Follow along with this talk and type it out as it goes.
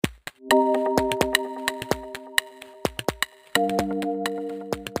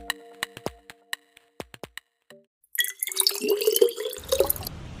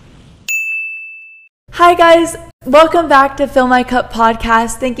Hi guys, welcome back to Fill My Cup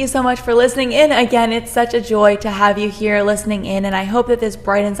podcast. Thank you so much for listening in. Again, it's such a joy to have you here listening in, and I hope that this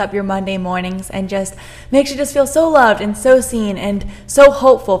brightens up your Monday mornings and just makes you just feel so loved and so seen and so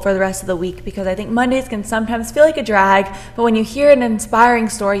hopeful for the rest of the week, because I think Mondays can sometimes feel like a drag, but when you hear an inspiring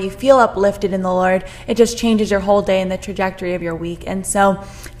story, you feel uplifted in the Lord. It just changes your whole day and the trajectory of your week. And so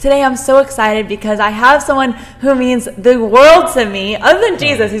today I'm so excited because I have someone who means the world to me. Other than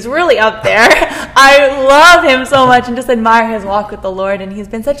Jesus, he's really up there. I love him so much and just admire his walk with the Lord, and he's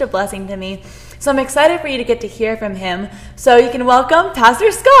been such a blessing to me. So I'm excited for you to get to hear from him. So you can welcome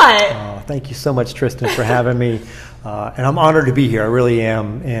Pastor Scott. Oh, thank you so much, Tristan, for having me. And I'm honored to be here. I really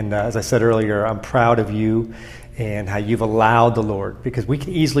am. And as I said earlier, I'm proud of you and how you've allowed the Lord, because we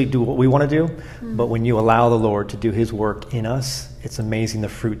can easily do what we want to do, but when you allow the Lord to do his work in us, it's amazing the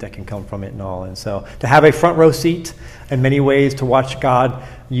fruit that can come from it and all. And so to have a front row seat in many ways, to watch God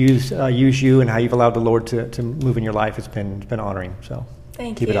use you and how you've allowed the Lord to move in your life, it's been honoring. So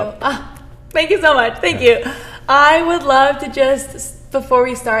keep it up. Thank you so much. Thank you. I would love to just, before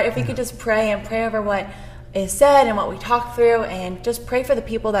we start, if we could just pray over what is said and what we talked through, and just pray for the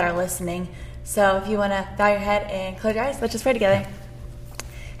people that are listening. So if you want to bow your head and close your eyes, let's just pray together.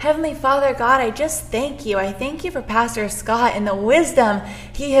 Heavenly Father, God, I just thank you. I thank you for Pastor Scott and the wisdom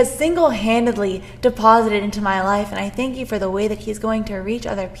he has single-handedly deposited into my life. And I thank you for the way that he's going to reach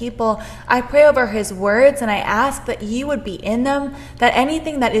other people. I pray over his words, and I ask that you would be in them, that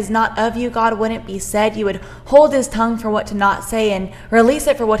anything that is not of you, God, wouldn't be said. You would hold his tongue for what to not say and release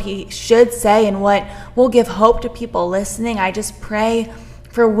it for what he should say and what will give hope to people listening. I just pray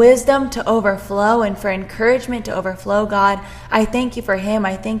for wisdom to overflow and for encouragement to overflow, God. I thank you for him.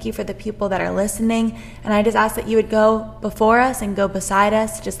 I thank you for the people that are listening. And I just ask that you would go before us and go beside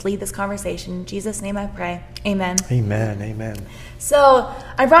us. Just lead this conversation. In Jesus' name I pray. Amen. Amen. Amen. So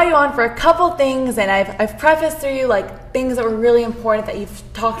I brought you on for a couple things, and I've prefaced through you like things that were really important that you've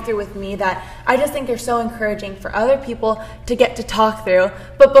talked through with me that I just think are so encouraging for other people to get to talk through.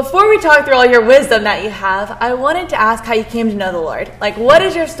 But before we talk through all your wisdom that you have, I wanted to ask how you came to know the Lord. Like, what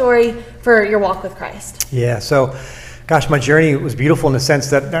is your story for your walk with Christ? Yeah, so gosh, my journey was beautiful in the sense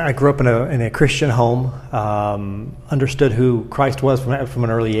that I grew up in a Christian home, understood who Christ was from an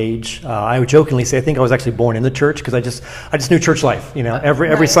early age. I would jokingly say I think I was actually born in the church, because I just knew church life. You know,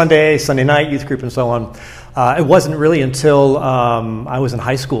 every Sunday night, youth group, and so on. It wasn't really until I was in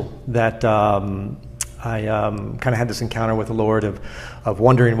high school that I kind of had this encounter with the Lord of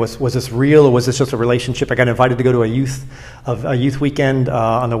wondering, was this real, or was this just a relationship? I got invited to go to a youth weekend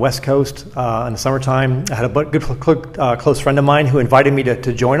on the West Coast in the summertime. I had a good close friend of mine who invited me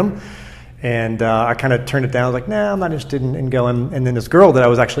to join him, and I kind of turned it down. I was like, nah, I'm not interested in going. And then this girl that I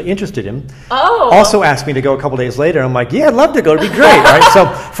was actually interested in also asked me to go a couple days later. I'm like, yeah, I'd love to go. It'd be great, right? So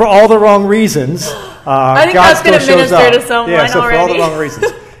for all the wrong reasons, I think God that's going to minister to someone already. For all the wrong reasons.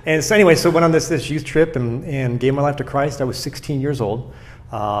 And so anyway, so went on this youth trip and gave my life to Christ. I was 16 years old.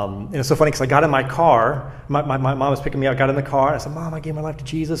 And it's so funny because I got in my car. My mom was picking me up. I got in the car. And I said, Mom, I gave my life to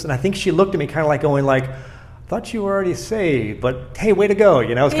Jesus. And I think she looked at me kind of like going like, thought you were already saved, but hey, way to go.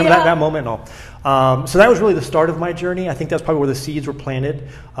 You know, it's kind of that moment and all. So that was really the start of my journey. I think that's probably where the seeds were planted.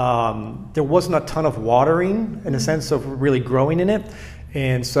 There wasn't a ton of watering in the sense of really growing in it.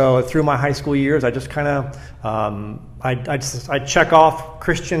 And so through my high school years, I just kind of, I'd check off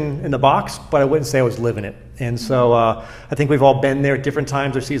Christian in the box, but I wouldn't say I was living it. And so I think we've all been there at different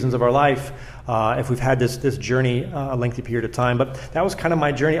times or seasons of our life if we've had this journey a lengthy period of time. But that was kind of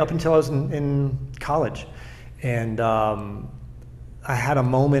my journey up until I was in college. And I had a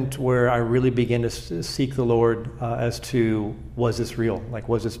moment where I really began to seek the Lord as to, was this real? Like,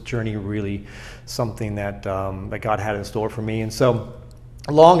 was this journey really something that God had in store for me? And so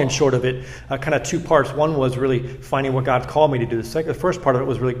long and short of it, kind of two parts. One was really finding what God called me to do. The first part of it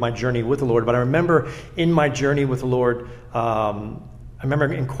was really my journey with the Lord. But I remember in my journey with the Lord, I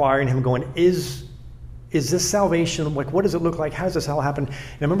remember inquiring Him, going, is this salvation? Like, what does it look like? How does this all happen? And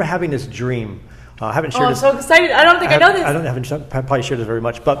I remember having this dream. I haven't shared this. I'm so excited. I don't think I know this. I haven't probably shared this very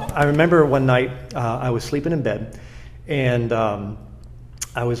much. But I remember one night I was sleeping in bed, and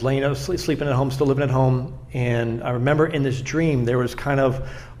I was sleeping at home, still living at home, and I remember in this dream there was kind of,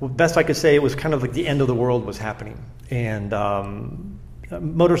 best I could say, it was kind of like the end of the world was happening, and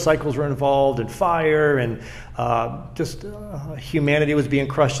motorcycles were involved, and fire, and humanity was being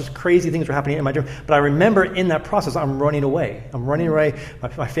crushed. Just crazy things were happening in my dream. But I remember in that process, I'm running away.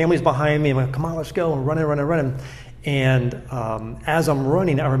 My family's behind me. I'm like, come on, let's go. I'm running. And as I'm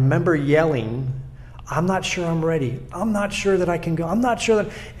running, I remember yelling, I'm not sure I'm ready. I'm not sure that I can go. I'm not sure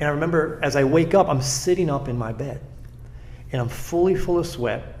that. And I remember as I wake up, I'm sitting up in my bed, and I'm fully full of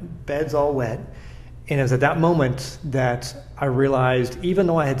sweat. Bed's all wet. And it was at that moment that I realized, even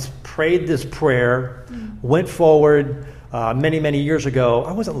though I had prayed this prayer, went forward many, many years ago,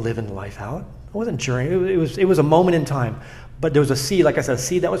 I wasn't living life out. I wasn't journeying. It was a moment in time. But there was a seed, like I said, a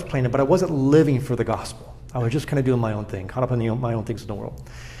seed that was planted, but I wasn't living for the gospel. I was just kind of doing my own thing, caught up in my own things in the world.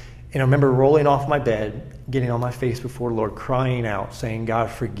 And I remember rolling off my bed, getting on my face before the Lord, crying out, saying,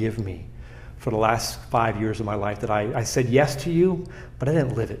 God, forgive me for the last 5 years of my life that I said yes to you, but I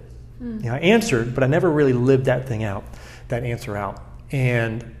didn't live it. I answered, but I never really lived that answer out.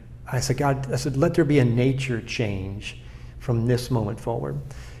 And I said, God, let there be a nature change from this moment forward.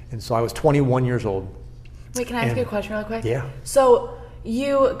 And so I was 21 years old. Wait, can I ask you a question real quick? Yeah. So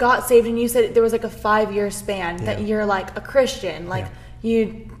you got saved and you said there was like a 5-year span that you're like a Christian. Like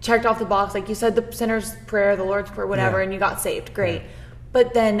you checked off the box, like you said the sinner's prayer, the Lord's prayer, whatever, and you got saved. Great.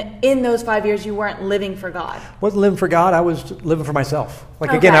 But then in those 5 years, you weren't living for God. Wasn't living for God. I was living for myself.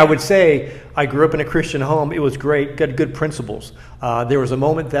 Again, I would say I grew up in a Christian home. It was great, got good principles. There was a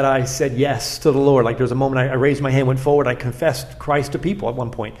moment that I said yes to the Lord. Like there was a moment I raised my hand, went forward. I confessed Christ to people at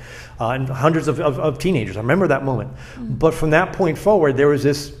one point, and hundreds of teenagers. I remember that moment. But from that point forward, there was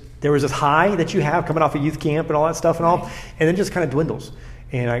this high that you have coming off of youth camp and all that stuff and all, and then just kind of dwindles.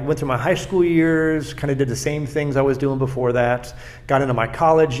 And I went through my high school years, kind of did the same things I was doing before that. Got into my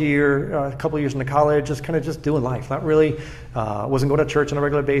college year, a couple of years into college, just doing life. Not really, wasn't going to church on a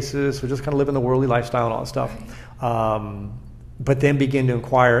regular basis. Was just kind of living the worldly lifestyle and all that stuff. But then began to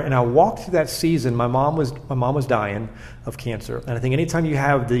inquire. And I walked through that season. My mom was dying of cancer. And I think anytime you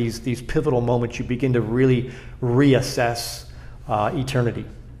have these pivotal moments, you begin to really reassess eternity.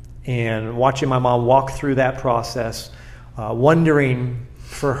 And watching my mom walk through that process, wondering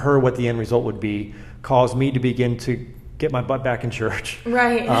for her what the end result would be, caused me to begin to get my butt back in church.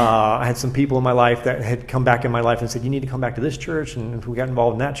 Right. I had some people in my life that had come back in my life and said, you need to come back to this church, and we got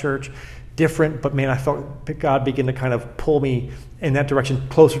involved in that church. Different, but man, I felt God begin to kind of pull me in that direction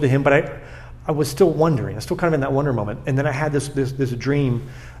closer to him, but I was still wondering. I was still kind of in that wonder moment. And then I had this dream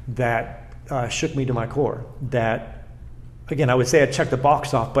that shook me to my core, that, again, I would say I checked the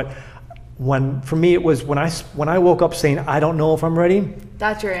box off, but for me it was when I woke up saying, I don't know if I'm ready.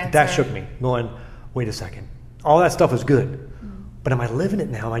 That's your answer. That shook me, going, wait a second. All that stuff is good, but am I living it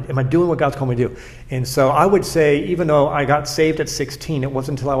now? Am I doing what God's called me to do? And so I would say, even though I got saved at 16, it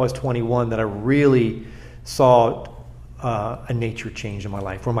wasn't until I was 21 that I really saw a nature change in my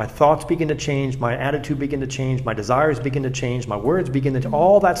life, where my thoughts begin to change, my attitude begin to change, my desires begin to change, my words begin to,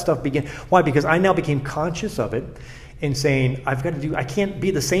 all that stuff begin. Why? Because I now became conscious of it. And saying, I can't be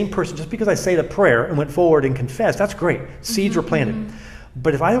the same person just because I say the prayer and went forward and confessed. That's great. Seeds were planted.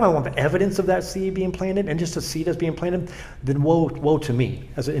 But if I don't want the evidence of that seed being planted and just a seed that's being planted, then woe to me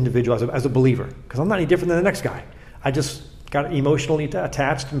as an individual, as a believer. Because I'm not any different than the next guy. I just got emotionally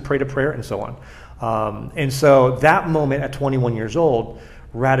attached and prayed a prayer and so on. And so that moment at 21 years old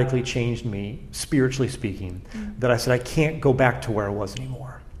radically changed me, spiritually speaking, that I said, I can't go back to where I was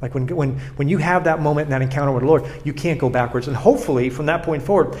anymore. Like when you have that moment and that encounter with the Lord, you can't go backwards. And hopefully from that point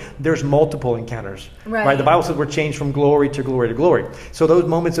forward, there's multiple encounters. Right? The Bible says we're changed from glory to glory to glory. So those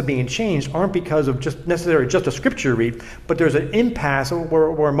moments of being changed aren't because of just necessarily just a scripture read, but there's an impasse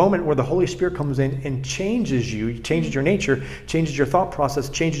or a moment where the Holy Spirit comes in and changes you, changes your nature, changes your thought process,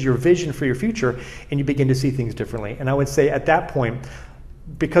 changes your vision for your future, and you begin to see things differently. And I would say at that point,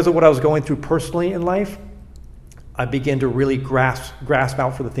 because of what I was going through personally in life, I began to really grasp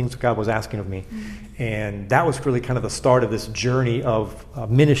out for the things that God was asking of me. And that was really kind of the start of this journey of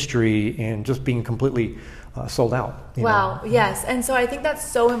ministry and just being completely sold out. Wow, yes. And so I think that's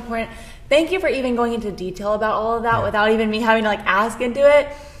so important. Thank you for even going into detail about all of that without even me having to ask into it.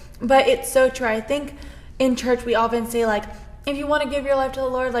 But it's so true. I think in church we often say if you want to give your life to the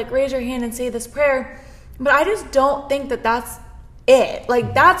Lord, raise your hand and say this prayer. But I just don't think that that's it.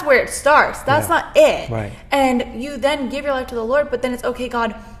 That's where it starts. That's not it. Right. And you then give your life to the Lord, but then it's, okay,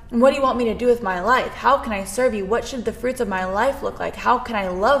 God, what do you want me to do with my life? How can I serve you? What should the fruits of my life look like? How can I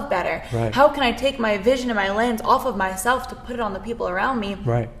love better? Right. How can I take my vision and my lens off of myself to put it on the people around me?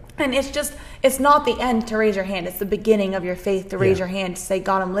 Right. And it's not the end to raise your hand. It's the beginning of your faith to raise your hand to say,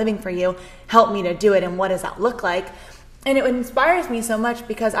 God, I'm living for you. Help me to do it. And what does that look like? And it inspires me so much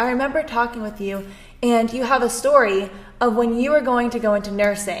because I remember talking with you, and you have a story of when you were going to go into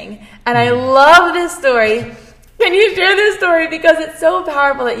nursing. And I love this story. Can you share this story? Because it's so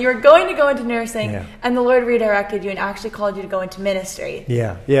powerful that you were going to go into nursing and the Lord redirected you and actually called you to go into ministry.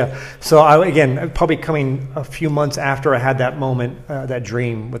 Yeah. So probably coming a few months after I had that moment, that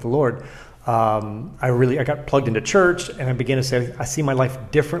dream with the Lord, I got plugged into church, and I began to say, I see my life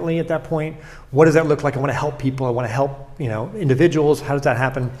differently at that point. What does that look like? I want to help people. I want to help individuals. How does that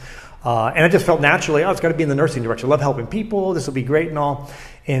happen? And I just felt naturally, it's got to be in the nursing direction. I love helping people. This will be great and all.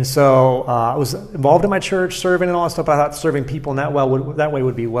 And so I was involved in my church, serving and all that stuff. I thought serving people in that way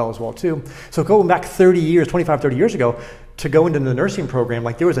would be well as well too. So going back 30 years ago, to go into the nursing program,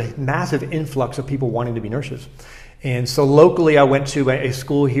 like there was a massive influx of people wanting to be nurses. And so locally, I went to a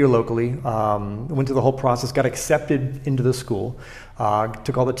school here locally, went through the whole process, got accepted into the school,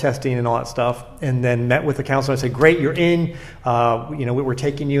 took all the testing and all that stuff, and then met with the counselor and said, great, you're in, we're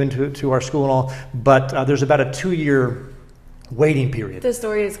taking you into our school and all, but there's about a 2-year waiting period. The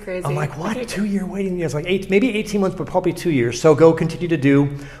story is crazy. I'm like, what? 2-year waiting? It's like maybe 18 months, but probably 2 years. So go continue to do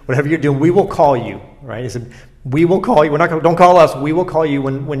whatever you're doing. We will call you, right? He said, we will call you. Don't call us. We will call you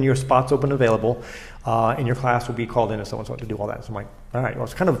when your spot's open available, and your class will be called in and so on, so to do all that. So I'm like, all right. Well,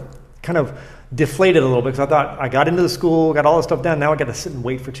 it's kind of deflated a little bit because I thought I got into the school, got all this stuff done. Now I got to sit and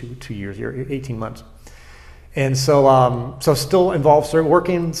wait for 2 years, 18 months. And so still involved,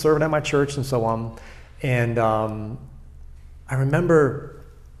 serving at my church and so on. And I remember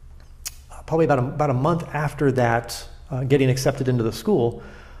probably about a month after that, getting accepted into the school,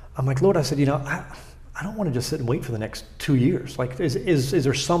 I'm like, Lord, I said, I don't want to just sit and wait for the next 2 years. Like, is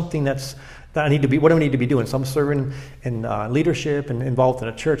there something that I need to be? What do I need to be doing? So I'm serving in leadership and involved in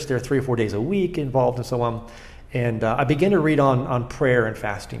a church there 3 or 4 days a week, involved and so on. And I began to read on prayer and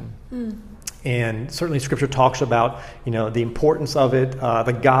fasting. And certainly Scripture talks about, the importance of it,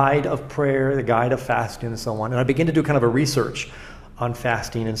 the guide of prayer, the guide of fasting, and so on. And I began to do kind of a research on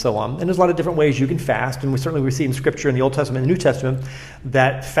fasting and so on. And there's a lot of different ways you can fast. And we certainly see in Scripture in the Old Testament and the New Testament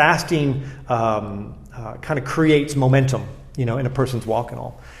that fasting kind of creates momentum, in a person's walk and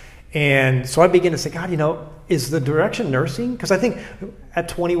all. And so I began to say, God, is the direction nursing? Because I think at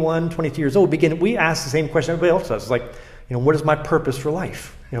 21, 22 years old, we ask the same question everybody else does. It's like, what is my purpose for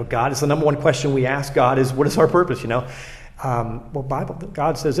life? God is the number one question we ask God is, what is our purpose?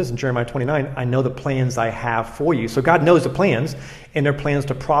 God says this in Jeremiah 29, I know the plans I have for you. So God knows the plans, and they're plans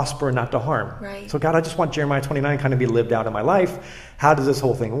to prosper and not to harm. Right. So God, I just want Jeremiah 29 kind of be lived out in my life. How does this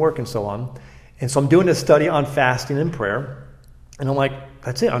whole thing work and so on? And so I'm doing this study on fasting and prayer, and I'm like,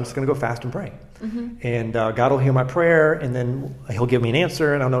 that's it. I'm just going to go fast and pray. And God will hear my prayer, and then he'll give me an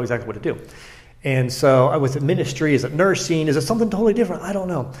answer, and I'll know exactly what to do. And so I was at ministry, is it nursing, is it something totally different? I don't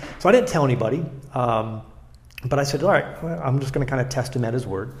know. So I didn't tell anybody, but I said, all right, well, I'm just going to kind of test him at his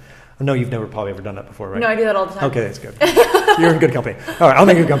word. I know you've never probably ever done that before, right? No, I do that all the time. Okay, that's good. You're in good company. All right, I'm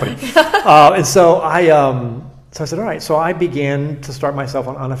in good company. And so I said, all right. So I began to start myself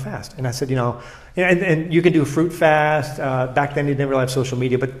on a fast. And I said, and you can do a fruit fast. Back then, you didn't really have social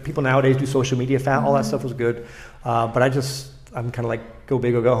media, but people nowadays do social media fast. All that stuff was good. But I'm kind of like, go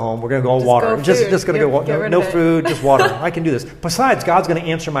big or go home. We're going to go all water. Just going to go no food, just water. I can do this. Besides, God's going to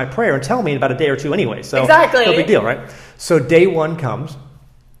answer my prayer and tell me in about a day or two anyway. So exactly. No big deal, right? So day one comes.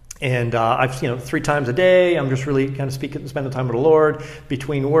 And I've 3 times a day, I'm just really kind of spend the time with the Lord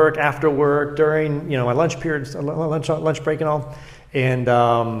between work, after work, during my lunch periods, lunch break and all,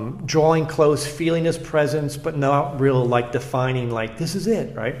 and drawing close, feeling His presence, but not real defining this is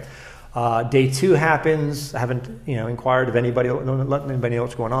it, right? Day 2 happens. I haven't inquired of anybody, letting anybody know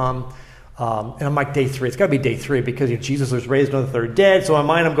what's going on. And I'm like, day 3. It's got to be day 3 because Jesus was raised on the 3rd dead. So in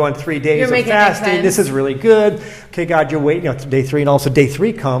my mind, I'm going 3 days of fasting. This is really good. Okay, God, you're waiting. Day 3, and also day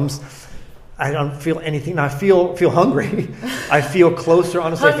 3 comes. I don't feel anything. I feel hungry. I feel closer.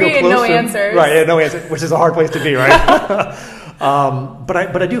 Honestly, hungry I feel closer. And no answers. Right, yeah, no answer, which is a hard place to be, right?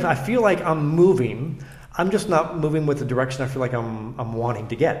 But I do. I feel like I'm moving. I'm just not moving with the direction I feel like I'm wanting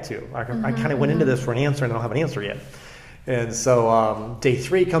to get to. I kind of went into this for an answer, and I don't have an answer yet. And so day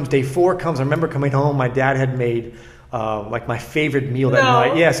 3 comes, day 4 comes. I remember coming home. My dad had made my favorite meal that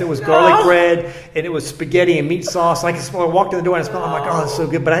night. Yes, it was garlic bread, and it was spaghetti and meat sauce. I walked in the door and I smelled. I'm like, oh, that's so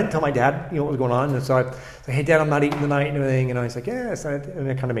good. But I didn't tell my dad, what was going on. And so I said, hey, Dad, I'm not eating tonight and everything. And he's like, yes. And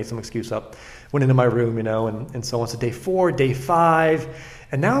I kind of made some excuse up. Went into my room, and so on. So day 4, day 5,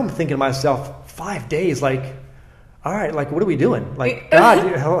 and now I'm thinking to myself, 5 days, all right, what are we doing? God,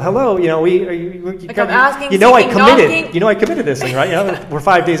 hello, I'm asking, I committed. I committed this thing, right? We're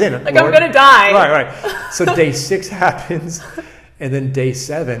 5 days in. Lord. I'm going to die. Right. So day 6 happens, and then day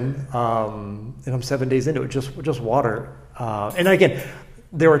 7, and I'm 7 days into it, just water. And again,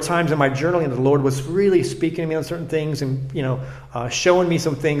 there were times in my journaling that the Lord was really speaking to me on certain things, and showing me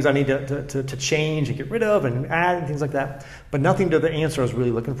some things I need to change and get rid of and add and things like that. But nothing to the answer I was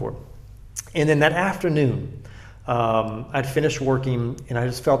really looking for. And then that afternoon, I'd finished working, and I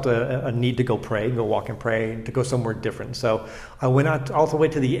just felt a need to go walk and pray, to go somewhere different. So I went out all the way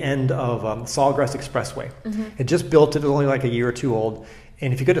to the end of Sawgrass Expressway. It just built it. It was only a year or 2 old.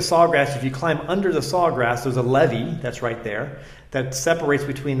 And if you go to Sawgrass, if you climb under the Sawgrass, there's a levee that's right there that separates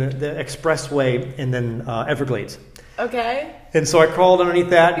between the expressway and then Everglades. Okay. And so I crawled underneath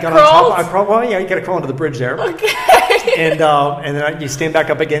that. You got crawled? on top. I crawled. Well, yeah, you got to crawl into the bridge there. Okay. And then you stand back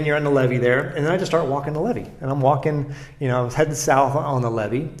up again. You're on the levee there, and then I just start walking the levee. And I'm walking. I was heading south on the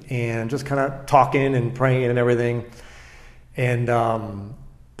levee, and just kind of talking and praying and everything. And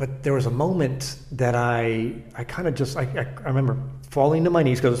but there was a moment that I kind of just I remember falling to my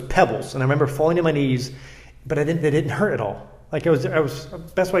knees because it was pebbles, and I remember falling to my knees, but they didn't hurt at all. Like I was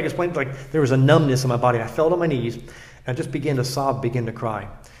best way I can explain it, like there was a numbness in my body. I fell to my knees and I just began to sob, began to cry.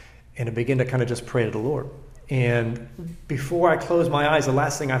 And I began to kind of just pray to the Lord. And before I closed my eyes, the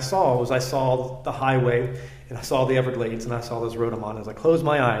last thing I saw the highway, and I saw the Everglades, and I saw this road I'm on. As I closed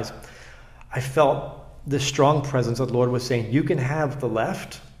my eyes, I felt this strong presence of the Lord was saying, you can have the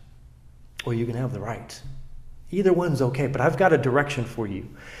left or you can have the right. Either one's okay, but I've got a direction for you.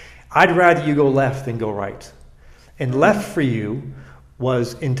 I'd rather you go left than go right. And left for you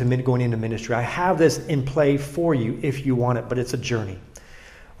was going into ministry. I have this in play for you if you want it, but it's a journey.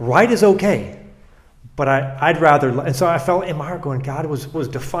 Right is okay, but I'd rather. And so I felt in my heart going, God was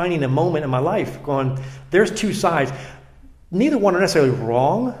defining a moment in my life going, there's two sides. Neither one are necessarily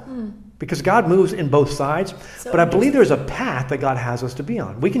wrong, because God moves in both sides. So but I believe there's a path that God has us to be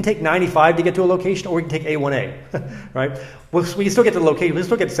on. We can take 95 to get to a location, or we can take A1A, right? We can still get to the location. We can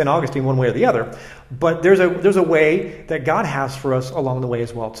still get to St. Augustine one way or the other. But there's a way that God has for us along the way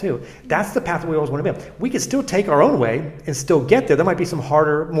as well, too. That's the path that we always want to be on. We can still take our own way and still get there. There might be some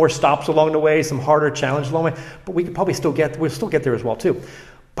more stops along the way, some harder challenges along the way, but we could probably we'll still get there as well, too.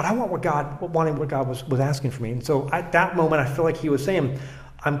 But I want what God was asking for me. And so at that moment, I feel like he was saying,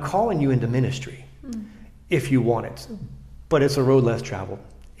 I'm calling you into ministry if you want it, but it's a road less traveled.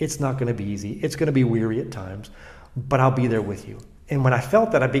 It's not going to be easy. It's going to be weary at times, but I'll be there with you. And when I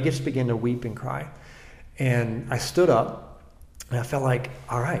felt that, I just began to weep and cry. And I stood up and I felt like,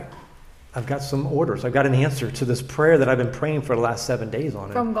 all right, I've got some orders. I've got an answer to this prayer that I've been praying for the last 7 days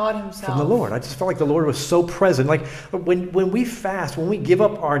on it. From God himself. From the Lord. I just felt like the Lord was so present. Like when we fast, when we give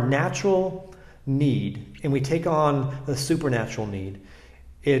up our natural need and we take on the supernatural need,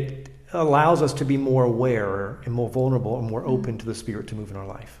 it allows us to be more aware and more vulnerable and more open to the Spirit to move in our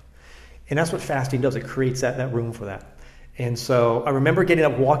life. And that's what fasting does. It creates that room for that. And so I remember getting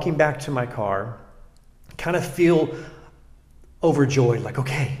up, walking back to my car, kind of feel overjoyed, like,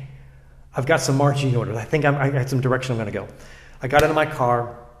 okay, I've got some marching orders. I think I got some direction I'm going to go. I got into my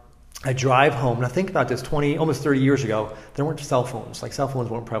car. I drive home. And I think about this almost 30 years ago, there weren't cell phones. Like cell phones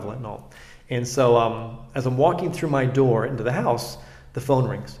weren't prevalent and all. And so as I'm walking through my door into the house, the phone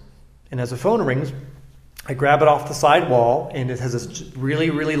rings. And as the phone rings, I grab it off the side wall, and it has this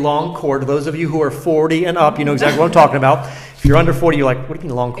really, really long cord. Those of you who are 40 and up, you know exactly what I'm talking about. If you're under 40, you're like, what do you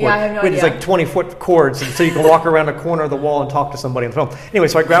mean long cord? Yeah, I have no idea. It's like 20-foot cords, so you can walk around a corner of the wall and talk to somebody on the phone. Anyway,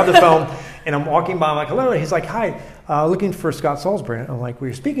 so I grab the phone, and I'm walking by. I'm like, hello. He's like, hi, looking for Scott Salisbury. I'm like, well,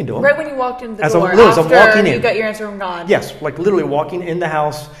 you're speaking to him. Right when you walked into the As door, I'm walking in. You got your answer from God. Yes, like literally walking in the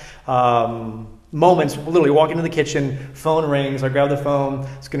house, moments, literally walking to the kitchen, phone rings, I grab the phone,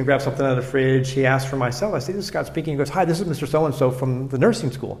 I was going to grab something out of the fridge. He asked for myself. I say, this is Scott speaking. He goes, hi, this is Mr. So-and-so from the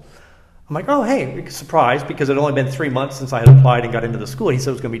nursing school. I'm like, oh, hey, surprised, because it had only been 3 months since I had applied and got into the school. He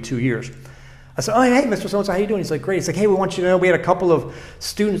said it was going to be 2 years. I said, oh, hey, Mr. So-and-so, how you doing? He's like, great. He's like, hey, we want you to know we had a couple of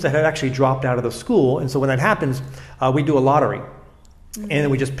students that had actually dropped out of the school, and so when that happens, we do a lottery. And then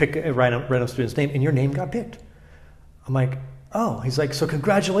we just pick a random student's name, and your name got picked. I'm like, oh, he's like, so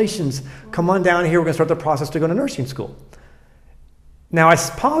congratulations. Come on down here. We're going to start the process to go to nursing school. Now, I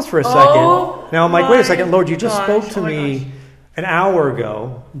paused for a second. Now, I'm like, wait a second, Lord, you just spoke to me an hour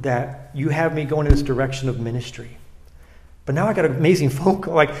ago that you have me going in this direction of ministry. But now I got an amazing phone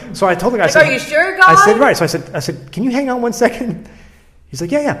call. So I told the guy, I said, are you sure, God? I said, right. So I said, can you hang on 1 second? He's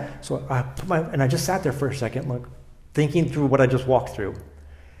like, yeah. So I just sat there for a second, like, thinking through what I just walked through.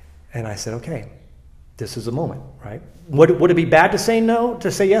 And I said, okay, this is a moment, right? Would it be bad to say no,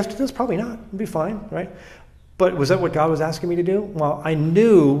 to say yes to this? Probably not. It'd be fine, right? But was that what God was asking me to do? Well, I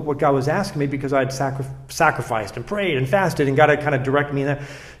knew what God was asking me because I'd sacrificed and prayed and fasted, and God had kind of directed me in that.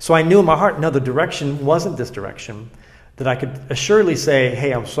 So I knew in my heart, no, the direction wasn't this direction, that I could assuredly say,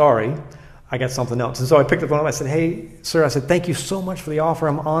 hey, I'm sorry, I got something else. And so I picked the phone up. I said, hey, sir, I said, thank you so much for the offer.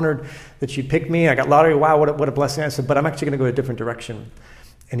 I'm honored that you picked me. I got lottery. Wow, what a blessing. I said, but I'm actually going to go a different direction.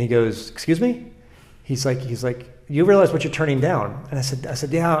 And he goes, excuse me? He's like, you realize what you're turning down? And I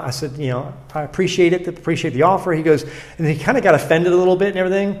said, yeah. I said, I appreciate it. Appreciate the offer. He goes, and he kind of got offended a little bit and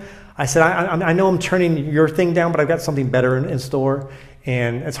everything. I said, I know I'm turning your thing down, but I've got something better in store.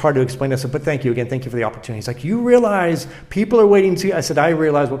 And it's hard to explain this, but thank you again. Thank you for the opportunity. He's like, you realize people are waiting to, I said, I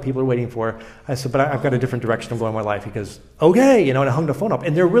realize what people are waiting for. I said, but I've got a different direction I'm going in my life. He goes, okay, and I hung the phone up.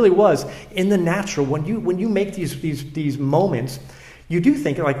 And there really was, in the natural, when you make these moments, you do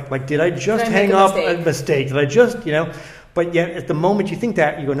think like, did I just hang up a mistake? Did I just, but yet at the moment you think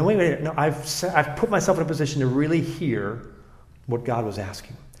that, you go, no, wait, no, I've put myself in a position to really hear what God was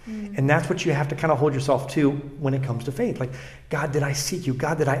asking. And that's what you have to kind of hold yourself to when it comes to faith. Like, God, did I seek you?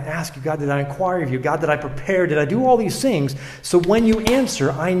 God, did I ask you? God, did I inquire of you? God, did I prepare? Did I do all these things? So when you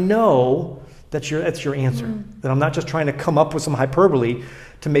answer, I know that's your answer. That I'm not just trying to come up with some hyperbole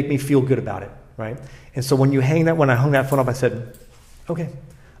to make me feel good about it, right? And so when I hung that phone up, I said, okay,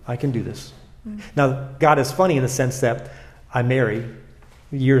 I can do this. Now, God is funny in the sense that I married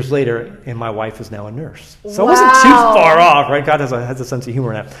years later, and my wife is now a nurse. So I wasn't too far off, right? God has a sense of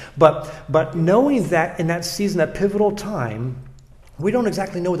humor in that. But knowing that in that season, that pivotal time, we don't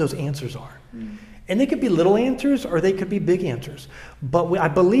exactly know what those answers are. And they could be little answers or they could be big answers. But I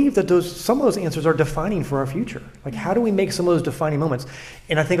believe that some of those answers are defining for our future. Like, how do we make some of those defining moments?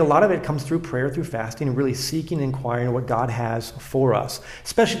 And I think a lot of it comes through prayer, through fasting, and really seeking and inquiring what God has for us,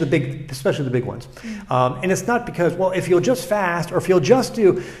 especially the big ones. And it's not because, well, if you'll just fast or if you'll just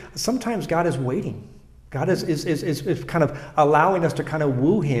do, sometimes God is waiting. God is kind of allowing us to kind of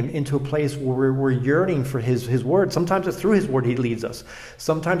woo him into a place where we're yearning for his word. Sometimes it's through his word he leads us.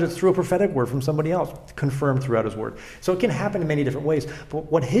 Sometimes it's through a prophetic word from somebody else, confirmed throughout his word. So it can happen in many different ways.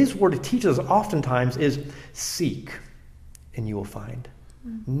 But what his word teaches us oftentimes is seek and you will find.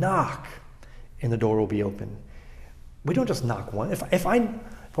 Knock and the door will be open. We don't just knock one. If I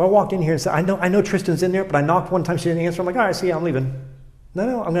walked in here and said, I know Tristan's in there, but I knocked one time, she didn't answer, I'm like, all right, see, I'm leaving.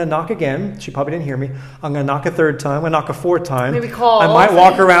 No, I'm going to knock again. She probably didn't hear me. I'm going to knock a third time. I'm going to knock a fourth time. Maybe call. I might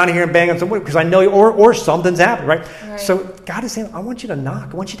walk around here and bang on somebody because I know, or something's happened, right? So God is saying, I want you to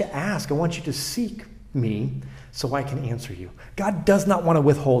knock. I want you to ask. I want you to seek me so I can answer you. God does not want to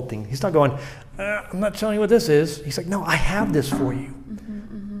withhold things. He's not going, I'm not telling you what this is. He's like, no, I have this for you.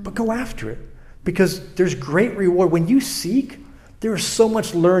 But go after it because there's great reward. When you seek, there is so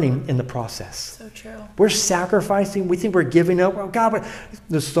much learning in the process. So true. We're sacrificing. We think we're giving up. Oh, God, but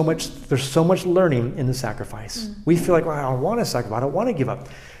there's so much learning in the sacrifice. We feel like, well, I don't want to sacrifice. I don't want to give up.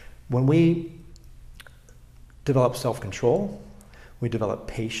 When we develop self-control, we develop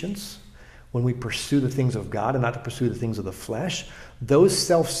patience, when we pursue the things of God and not to pursue the things of the flesh, those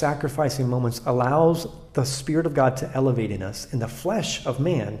self-sacrificing moments allows the Spirit of God to elevate in us and the flesh of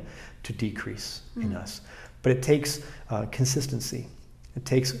man to decrease in us. But it takes consistency. It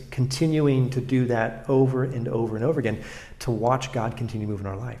takes continuing to do that over and over and over again to watch God continue moving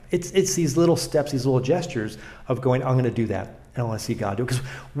our life. It's these little steps, these little gestures of going, I'm going to do that, and I want to see God do it. Because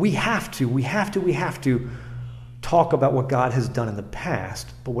we have to talk about what God has done in the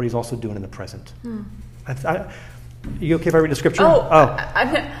past, but what he's also doing in the present. You okay if I read the scripture?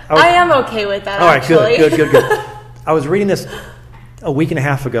 I am okay with that, all right, actually. Good. I was reading this a week and a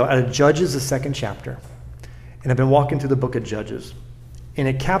half ago out of Judges, the 2nd chapter. And I've been walking through the book of Judges. And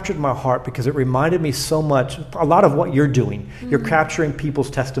it captured my heart because it reminded me so much, a lot of what you're doing. You're capturing people's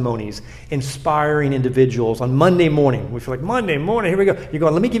testimonies, inspiring individuals. On Monday morning, we feel like, Monday morning, here we go. You're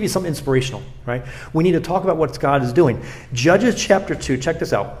going, let me give you something inspirational, right? We need to talk about what God is doing. Judges chapter 2, check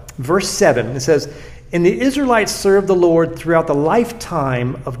this out. Verse 7, it says, and the Israelites served the Lord throughout the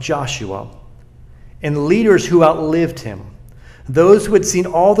lifetime of Joshua and leaders who outlived him, those who had seen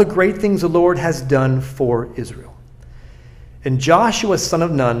all the great things the Lord has done for Israel. And Joshua, son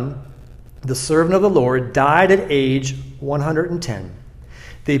of Nun, the servant of the Lord, died at age 110.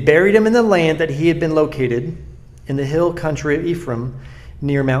 They buried him in the land that he had been located in the hill country of Ephraim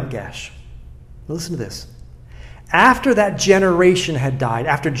near Mount Gash. Listen to this. After that generation had died,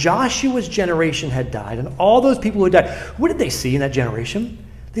 after Joshua's generation had died, and all those people who had died, what did they see in that generation?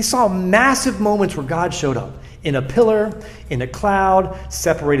 They saw massive moments where God showed up in a pillar, in a cloud,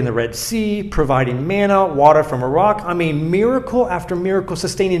 separating the Red Sea, providing manna, water from a rock. I mean, miracle after miracle,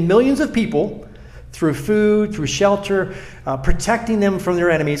 sustaining millions of people through food, through shelter, protecting them from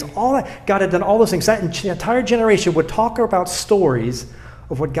their enemies. All that, God had done all those things. That entire generation would talk about stories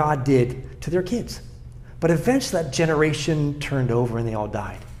of what God did to their kids. But eventually that generation turned over and they all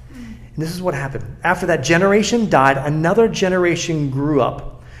died. And this is what happened. After that generation died, another generation grew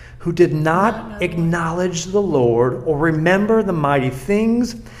up who did not acknowledge the Lord or remember the mighty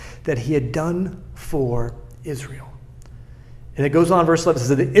things that he had done for Israel. And it goes on, verse 11, it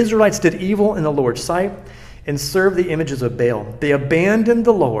says, the Israelites did evil in the Lord's sight and served the images of Baal. They abandoned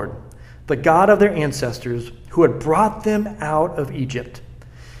the Lord, the God of their ancestors, who had brought them out of Egypt.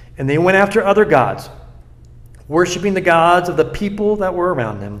 And they went after other gods, worshiping the gods of the people that were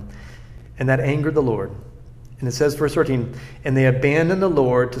around them, and that angered the Lord. And it says, verse 13, and they abandoned the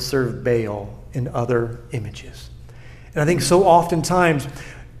Lord to serve Baal and other images. And I think so oftentimes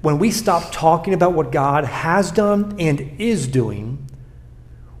when we stop talking about what God has done and is doing,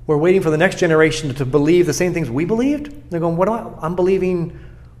 we're waiting for the next generation to believe the same things we believed. They're going, I'm believing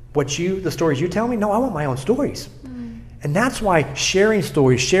the stories you tell me? No, I want my own stories. And that's why sharing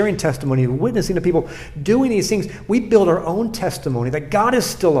stories, sharing testimony, witnessing to people, doing these things, we build our own testimony that God is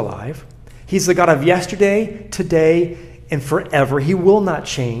still alive. He's the God of yesterday, today, and forever. He will not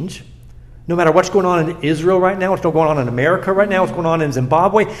change. No matter what's going on in Israel right now, what's going on in America right now, what's going on in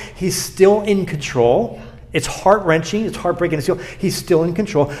Zimbabwe, he's still in control. It's heart-wrenching, it's heartbreaking. He's still in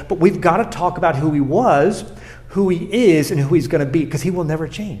control. But we've got to talk about who he was, who he is, and who he's going to be, because he will never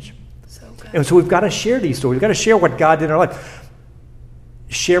change. And so we've got to share these stories. We've got to share what God did in our life.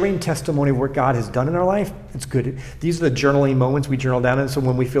 Sharing testimony of what God has done in our life, it's good. These are the journaling moments we journal down in. So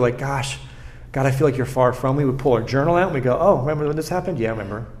when we feel like, gosh, God, I feel like you're far from me, we pull our journal out and we go, oh, remember when this happened? Yeah, I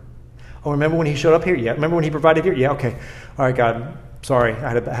remember. Oh, remember when he showed up here? Yeah. Remember when he provided here? Yeah, okay. All right, God, sorry, I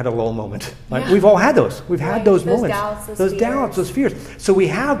had a lull moment. Like, we've all had those. We've had those moments. Those doubts, those fears. So we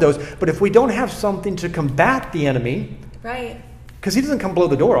have those. But if we don't have something to combat the enemy, right? Because he doesn't come blow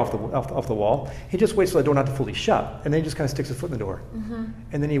the door off the wall. He just waits for the door not to fully shut. And then he just kind of sticks his foot in the door. Mm-hmm.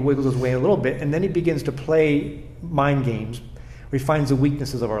 And then he wiggles his way a little bit. And then he begins to play mind games. Where he finds the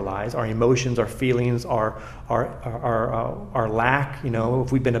weaknesses of our lives, our emotions, our feelings, our lack,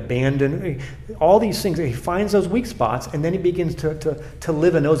 if we've been abandoned. All these things. He finds those weak spots. And then he begins to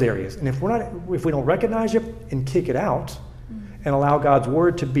live in those areas. And if we don't recognize it and kick it out and allow God's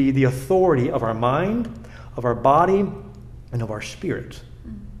word to be the authority of our mind, of our body, and of our spirit.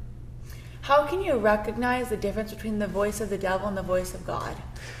 How can you recognize the difference between the voice of the devil and the voice of God?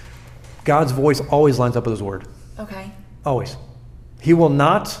 God's voice always lines up with his word. Okay. Always. He will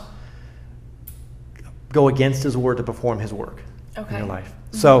not go against his word to perform his work in your life.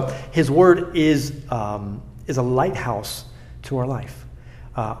 Mm-hmm. So his word is a lighthouse to our life.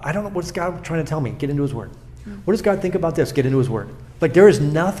 I don't know, what's God trying to tell me? Get into his word. Mm-hmm. What does God think about this? Get into his word. Like, there is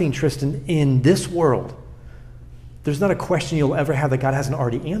nothing, Tristan, in this world. There's not a question you'll ever have that God hasn't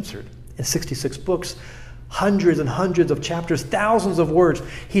already answered. In 66 books, hundreds and hundreds of chapters, thousands of words,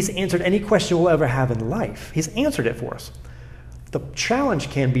 he's answered any question we'll ever have in life. He's answered it for us. The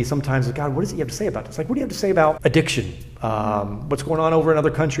challenge can be sometimes, God, what does he have to say about this? Like, what do you have to say about addiction? What's going on over in another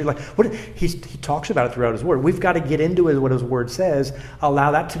country? Like, he talks about it throughout his word. We've got to get into what his word says,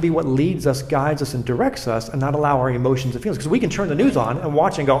 allow that to be what leads us, guides us, and directs us, and not allow our emotions and feelings. Because we can turn the news on and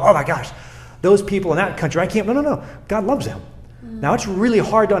watch and go, oh my gosh, those people in that country, I can't, no. God loves them. Now, it's really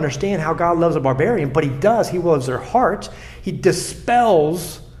hard to understand how God loves a barbarian, but he does. He loves their heart. He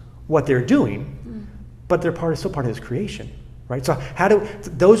dispels what they're doing, but they're still part of his creation, right? So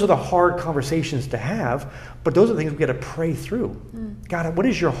those are the hard conversations to have, but those are the things we got to pray through. God, what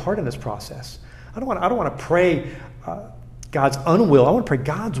is your heart in this process? I don't want to pray God's unwill. I want to pray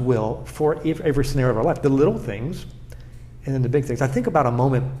God's will for every scenario of our life, the little things and then the big things. I think about a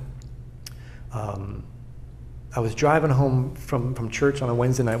moment. I was driving home from church on a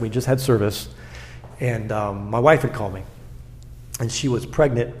Wednesday night. We just had service, and my wife had called me, and she was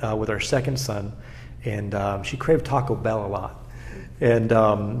pregnant with our second son, and she craved Taco Bell a lot.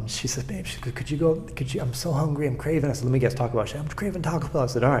 And she said, babe, could you, I'm so hungry, I'm craving. I said, let me guess, Taco Bell. She said, I'm craving Taco Bell. I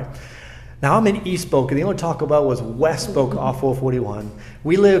said, all right. Now, I'm in East Boca. The only Taco Bell was West Boca off 441.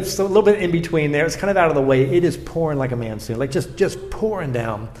 We live a little bit in between there. It's kind of out of the way. It is pouring like a monsoon, like just pouring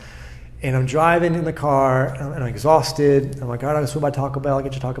down. And I'm driving in the car, and I'm exhausted. I'm like, all right, I'm going to swim by Taco Bell. I'll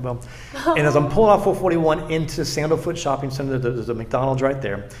get you Taco Bell. And as I'm pulling off 441 into Sandalfoot Shopping Center, there's a McDonald's right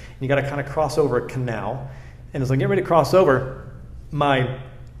there. And you got to kind of cross over a canal. And as I get ready to cross over, my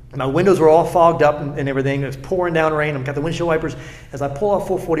windows were all fogged up and everything. It was pouring down rain. I've got the windshield wipers. As I pull off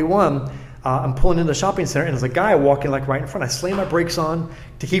 441, I'm pulling into the shopping center, and there's a guy walking like right in front. I slam my brakes on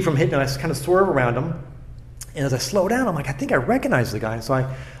to keep from hitting, and I just kind of swerve around him. And as I slow down, I'm like, I think I recognize the guy. So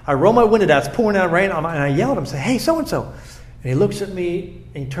I roll my window down. It's pouring down rain. And I yell at him, say, hey, so-and-so. And he looks at me,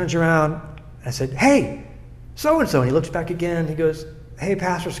 and he turns around. And I said, hey, so-and-so. And he looks back again. He goes, hey,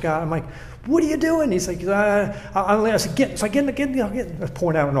 Pastor Scott. I'm like, what are you doing? He's like, I said, get. So I get. It's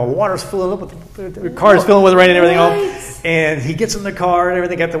pouring out. And the water's filling up. The car's filling with rain and everything else. And he gets in the car and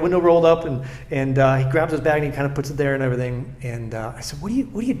everything. Got the window rolled up. And he grabs his bag and he kind of puts it there and everything. And I said, what are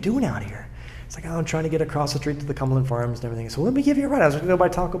you doing out here? It's like, I'm trying to get across the street to the Cumberland Farms and everything. So let me give you a ride. I was going to go by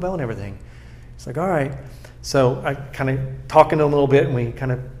Taco Bell and everything. It's like, all right. So I kind of talking to him a little bit, and we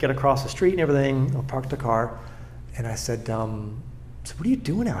kind of get across the street and everything. I parked the car, and I said, so what are you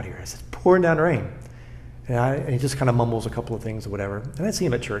doing out here? I said, pouring down rain. And And he just kind of mumbles a couple of things or whatever. And I see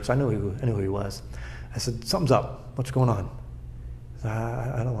him at church. I knew who he was. I said, something's up. What's going on? He said,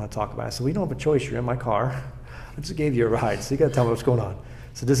 I don't want to talk about it. I said, well, you don't have a choice. You're in my car. I just gave you a ride, so you got to tell me what's going on.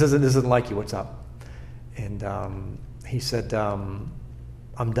 So this isn't like you. What's up? And he said, I'm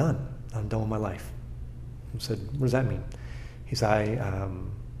done. I'm done with my life. I said, what does that mean? He said,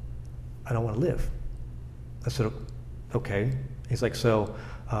 I don't want to live. I said, okay. He's like, so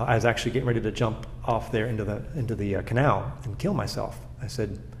I was actually getting ready to jump off there into the canal and kill myself. I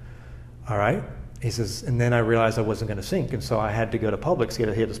said, all right. He says, and then I realized I wasn't going to sink, and so I had to go to Publix. He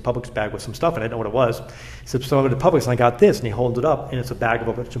had this Publix bag with some stuff, and I didn't know what it was. He said, so I went to Publix, and I got this, and he holds it up, and it's a bag of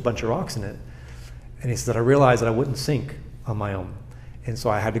a bunch of rocks in it. And he said, I realized that I wouldn't sink on my own. And so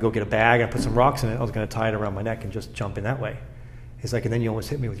I had to go get a bag and put some rocks in it. I was going to tie it around my neck and just jump in that way. He's like, and then you almost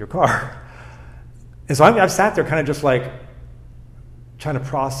hit me with your car. And so I've sat there kind of just like trying to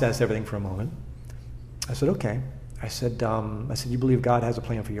process everything for a moment. I said, okay. I said, you believe God has a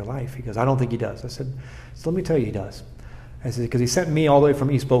plan for your life? He goes, I don't think he does. I said, so let me tell you he does. I said, because he sent me all the way from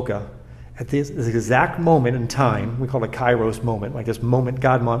East Boca at this exact moment in time, we call it a Kairos moment, like this moment,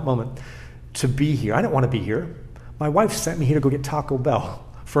 God moment, to be here. I didn't want to be here. My wife sent me here to go get Taco Bell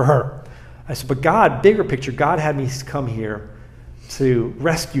for her. I said, but God, bigger picture, God had me come here to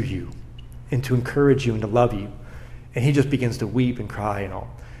rescue you and to encourage you and to love you. And he just begins to weep and cry and all.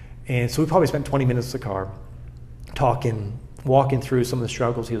 And so we probably spent 20 minutes in the car talking, walking through some of the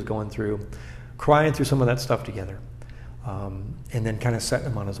struggles he was going through, crying through some of that stuff together, and then kind of setting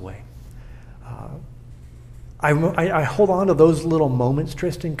him on his way. I hold on to those little moments,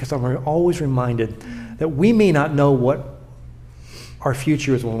 Tristan, because I'm always reminded that we may not know what our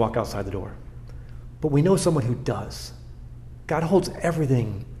future is when we walk outside the door, but we know someone who does. God holds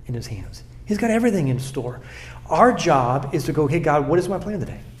everything in his hands. He's got everything in store. Our job is to go, hey, God, what is my plan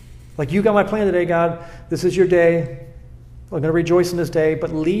today? Like, you got my plan today, God. This is your day. I'm going to rejoice in this day,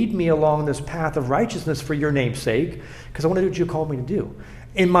 but lead me along this path of righteousness for your name's sake, because I want to do what you called me to do.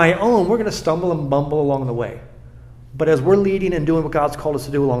 In my own, we're going to stumble and bumble along the way. But as we're leading and doing what God's called us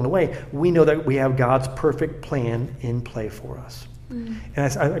to do along the way, we know that we have God's perfect plan in play for us. Mm.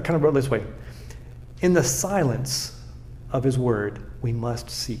 And I kind of wrote it this way. In the silence of his word, we must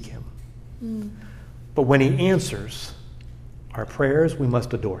seek him. Mm. But when he answers our prayers, we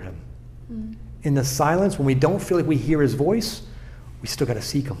must adore him. Mm. In the silence, when we don't feel like we hear his voice, we still got to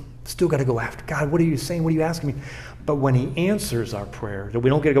seek him. Still got to go after God. What are you saying? What are you asking me? But when he answers our prayer, that we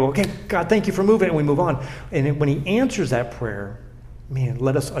don't get to go, okay, God, thank you for moving, and we move on. And when he answers that prayer, man,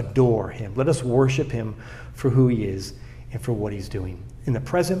 let us adore him. Let us worship him for who he is and for what he's doing in the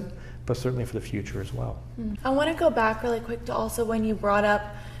present, but certainly for the future as well. I want to go back really quick to also when you brought up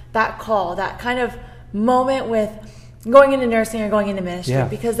that call, that kind of moment with going into nursing or going into ministry,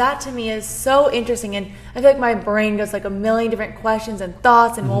 because that to me is so interesting, and I feel like my brain goes like a million different questions and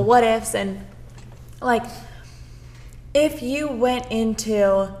thoughts and well, what ifs, and like if you went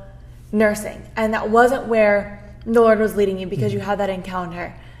into nursing and that wasn't where the Lord was leading you because you had that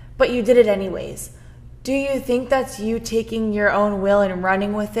encounter, but you did it anyways, do you think that's you taking your own will and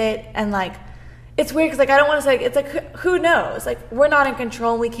running with it? And like, it's weird because like I don't want to say, it's like, who knows? Like, we're not in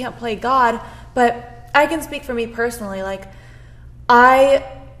control and we can't play God, but I can speak for me personally. Like, I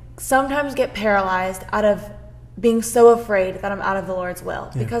sometimes get paralyzed out of being so afraid that I'm out of the Lord's will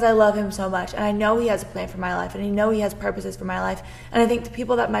because I love him so much. And I know he has a plan for my life and I know he has purposes for my life. And I think the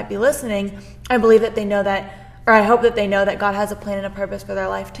people that might be listening, I believe that they know that, or I hope that they know that God has a plan and a purpose for their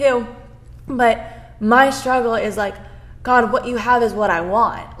life too. But my struggle is like, God, what you have is what I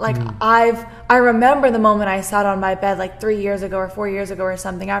want. Like I remember the moment I sat on my bed like 3 years ago or 4 years ago or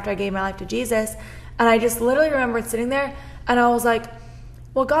something after I gave my life to Jesus. And I just literally remembered sitting there and I was like,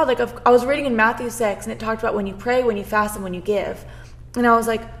 well, God, like I was reading in Matthew 6 and it talked about when you pray, when you fast, and when you give. And I was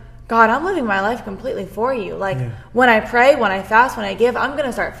like, God, I'm living my life completely for you. Like when I pray, when I fast, when I give, I'm going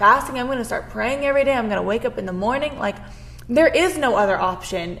to start fasting. I'm going to start praying every day. I'm going to wake up in the morning. Like there is no other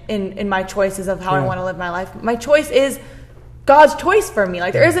option in my choices of how I want to live my life. My choice is God's choice for me.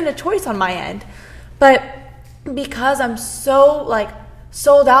 Like there isn't a choice on my end. But because I'm so like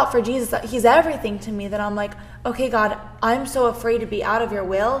sold out for Jesus, that he's everything to me, that I'm like, okay, God, I'm so afraid to be out of your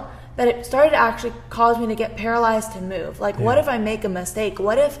will that it started to actually cause me to get paralyzed to move. Like, what if I make a mistake?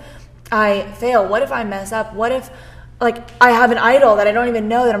 What if I fail? What if I mess up? What if, like, I have an idol that I don't even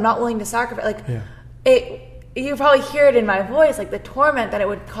know that I'm not willing to sacrifice? Like, you probably hear it in my voice, like the torment that it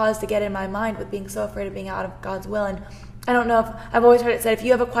would cause to get in my mind with being so afraid of being out of God's will. And I don't know if, I've always heard it said, if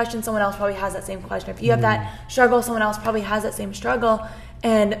you have a question, someone else probably has that same question. If you have that struggle, someone else probably has that same struggle.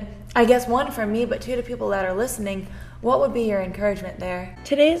 And I guess one, for me, but two, to people that are listening, what would be your encouragement there?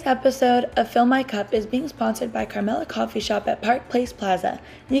 Today's episode of Fill My Cup is being sponsored by Carmela Coffee Shop at Park Place Plaza.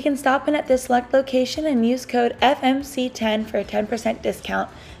 You can stop in at this select location and use code FMC10 for a 10% discount.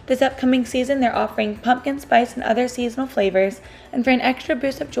 This upcoming season, they're offering pumpkin spice and other seasonal flavors, and for an extra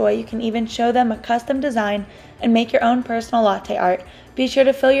boost of joy, you can even show them a custom design and make your own personal latte art. Be sure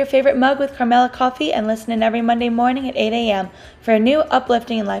to fill your favorite mug with Carmela coffee and listen in every Monday morning at 8 a.m. for a new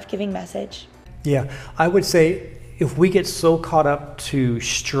uplifting and life-giving message. Yeah, I would say if we get so caught up to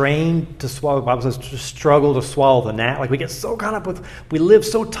strain to swallow, the Bible says to struggle to swallow the gnat, like we get so caught up with, we live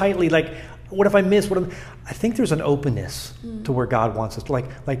so tightly, like what if I miss, I think there's an openness to where God wants us to,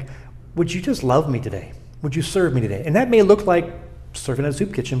 like, would you just love me today? Would you serve me today? And that may look like serving at a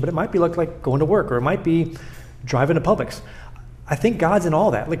soup kitchen, but it might be look like going to work, or it might be driving to Publix. I think God's in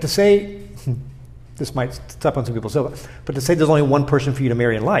all that. Like to say, this might step on some people's toes, but to say there's only one person for you to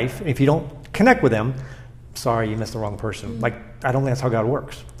marry in life, and if you don't connect with them, sorry, you missed the wrong person. Like, I don't think that's how God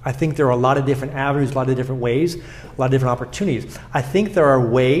works. I think there are a lot of different avenues, a lot of different ways, a lot of different opportunities. I think there are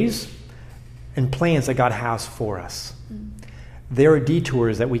ways and plans that God has for us. There are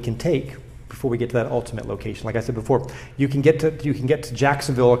detours that we can take before we get to that ultimate location. Like I said before, you can get to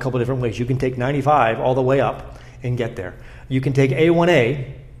Jacksonville a couple of different ways. You can take 95 all the way up and get there. You can take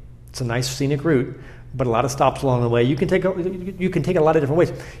A1A. It's a nice scenic route, but a lot of stops along the way. You can take a lot of different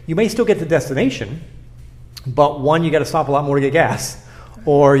ways. You may still get to the destination, but one, you got to stop a lot more to get gas,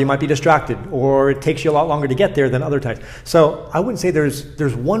 or you might be distracted, or it takes you a lot longer to get there than other times. So I wouldn't say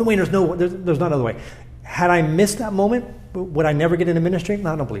there's one way and there's not another way. Had I missed that moment, would I never get into ministry?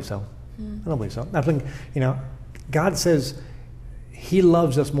 No, I don't believe so. I don't believe so. I think, God says he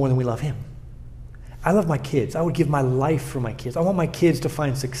loves us more than we love him. I love my kids. I would give my life for my kids. I want my kids to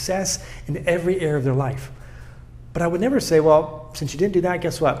find success in every area of their life. But I would never say, well, since you didn't do that,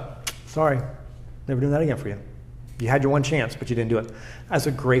 guess what? Sorry, never doing that again for you. You had your one chance, but you didn't do it. As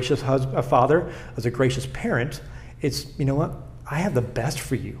a gracious father, as a gracious parent, it's, you know what? I have the best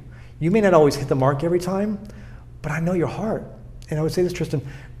for you. You may not always hit the mark every time, but I know your heart. And I would say this, Tristan,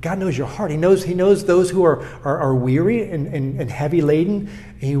 God knows your heart. He knows those who are weary and heavy laden,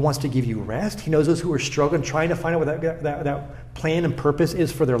 and he wants to give you rest. He knows those who are struggling, trying to find out what that plan and purpose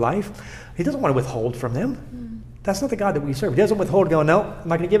is for their life. He doesn't want to withhold from them. That's not the God that we serve. He doesn't withhold, go, no, I'm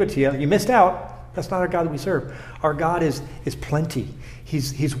not going to give it to you. You missed out. That's not our God that we serve. Our God is plenty.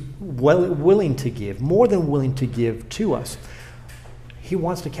 He's willing to give, more than willing to give to us. He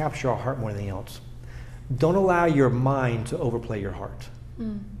wants to capture our heart more than anything else. Don't allow your mind to overplay your heart.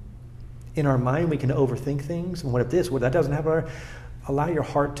 In our mind, we can overthink things. And what if this, what that doesn't happen? Allow your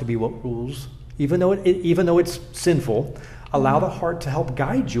heart to be what rules. Even though it's sinful, allow the heart to help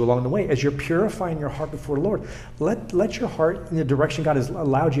guide you along the way. As you're purifying your heart before the Lord, let your heart, in the direction God has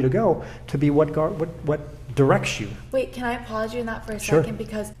allowed you to go, to be what directs you. Wait, can I pause you in that for a second?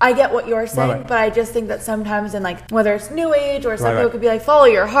 Because I get what you're saying, but I just think that sometimes in whether it's New Age or some people could be like, follow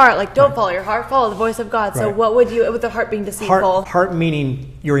your heart. Like, don't follow your heart, follow the voice of God. So what would you, with the heart being deceitful? Heart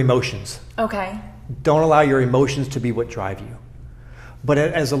meaning your emotions. Okay. Don't allow your emotions to be what drive you. But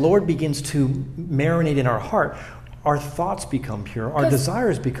as the Lord begins to marinate in our heart, our thoughts become pure, our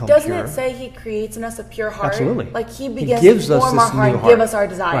desires become pure. Doesn't it say he creates in us a pure heart? Absolutely. Like he begins to form our heart and give us our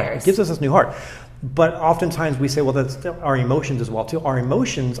desires. Right. He gives us this new heart. But oftentimes we say, well, that's our emotions as well too. Our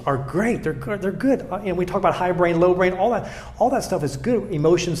emotions are great. They're good. They're good. And we talk about high brain, low brain, all that stuff is good.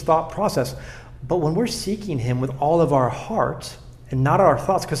 Emotions, thought process. But when we're seeking him with all of our heart and not our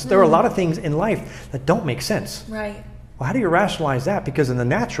thoughts, because there are a lot of things in life that don't make sense. Right. Well, how do you rationalize that? Because in the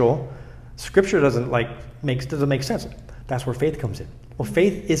natural, Scripture doesn't make sense. That's where faith comes in. Well,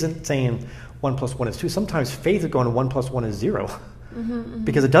 faith isn't saying 1 + 1 is 2. Sometimes faith is going 1 + 1 is 0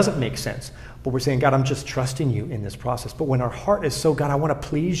 because it doesn't make sense. But we're saying, God, I'm just trusting you in this process. But when our heart is so, God, I want to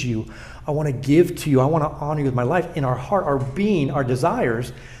please you. I want to give to you. I want to honor you with my life. In our heart, our being, our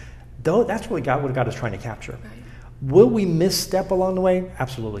desires, though, that's really what God is trying to capture. Right. Will we misstep along the way?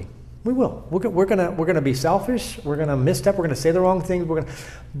 Absolutely. We will. We're gonna be selfish. We're gonna misstep. We're gonna say the wrong things.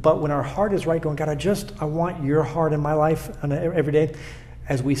 But when our heart is right, going, God, I want your heart in my life every day.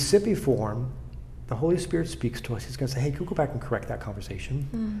 As we sit before him, the Holy Spirit speaks to us. He's gonna say, hey, go back and correct that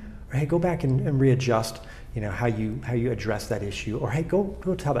conversation. Or hey, go back and readjust, how you address that issue. Or hey, go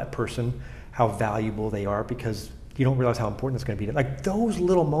tell that person how valuable they are because you don't realize how important it's gonna be. Like those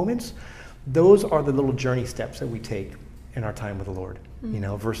little moments, those are the little journey steps that we take in our time with the Lord,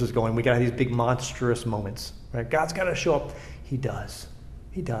 versus going, we got these big monstrous moments, right? God's got to show up. He does.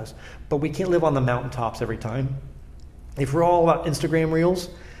 But we can't live on the mountaintops every time. If we're all about Instagram reels,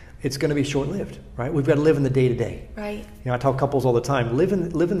 it's going to be short-lived, right? We've got to live in the day-to-day. Right. I tell couples all the time, live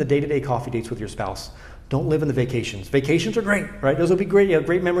in the day-to-day coffee dates with your spouse. Don't live in the vacations. Vacations are great, right? Those will be great. You have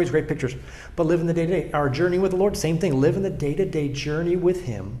great memories, great pictures. But live in the day-to-day. Our journey with the Lord, same thing. Live in the day-to-day journey with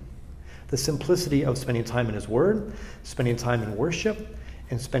him. The simplicity of spending time in his word, spending time in worship,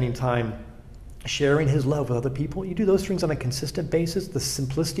 and spending time sharing his love with other people. You do those things on a consistent basis, the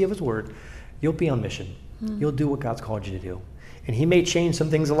simplicity of his word, you'll be on mission. You'll do what God's called you to do. And he may change some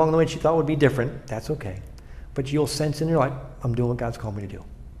things along the way that you thought would be different. That's okay. But you'll sense in your life, I'm doing what God's called me to do.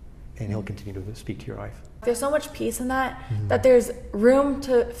 And he'll continue to speak to your life. There's so much peace in that, that there's room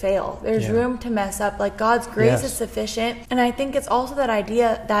to fail. There's room to mess up. Like God's grace is sufficient. And I think it's also that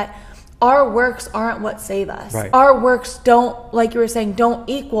idea that our works aren't what save us. Right. Our works don't, like you were saying, don't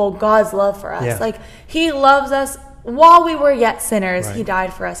equal God's love for us. Yeah. Like he loves us while we were yet sinners. Right. He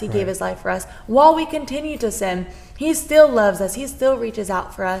died for us. He gave his life for us. While we continue to sin, he still loves us. He still reaches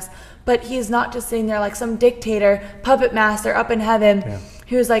out for us. But he's not just sitting there like some dictator, puppet master up in heaven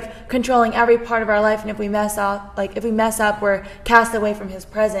who's like controlling every part of our life. And if we mess up, we're cast away from his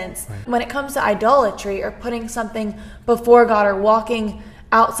presence. Right. When it comes to idolatry or putting something before God or walking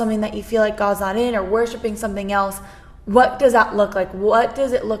out something that you feel like God's not in or worshiping something else, what does that look like? What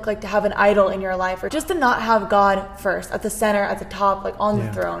does it look like to have an idol in your life, or just to not have God first, at the center, at the top, like on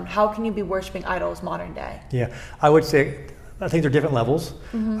the throne? How can you be worshiping idols modern day? Yeah, I would say, I think there are different levels.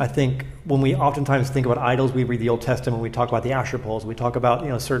 I think when we oftentimes think about idols, we read the Old Testament, we talk about the Asher poles, we talk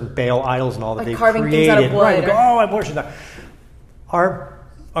about certain Baal idols and all that like they've carving created. Things out of wood. Right, we go, oh, I worship that.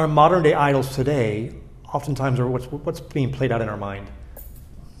 Our modern day idols today oftentimes are what's being played out in our mind.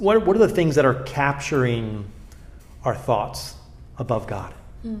 What are the things that are capturing our thoughts above God?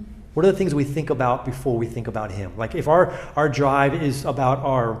 What are the things we think about before we think about him? Like if our drive is about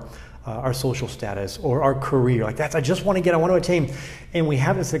our social status or our career, like I want to attain, and we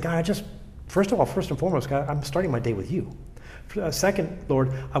haven't said, God, first and foremost, God, I'm starting my day with you. Second,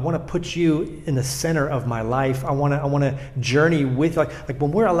 Lord, I want to put you in the center of my life. I want to journey with, like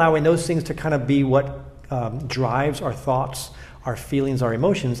when we're allowing those things to kind of be what drives our thoughts, our feelings, our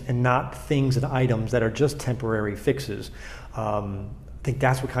emotions, and not things and items that are just temporary fixes. I think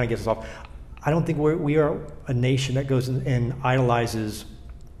that's what kind of gets us off. I don't think we are a nation that goes and idolizes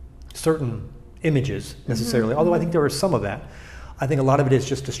certain images necessarily, although I think there is some of that. I think a lot of it is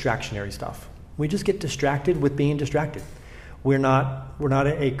just distractionary stuff. We just get distracted with being distracted. We're not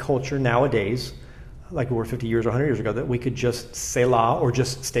a culture nowadays, like we were 50 years or 100 years ago, that we could just say la or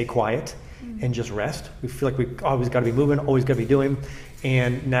just stay quiet and just rest. We feel like we've always got to be moving, always got to be doing.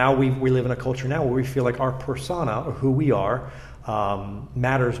 And now we live in a culture now where we feel like our persona, or who we are,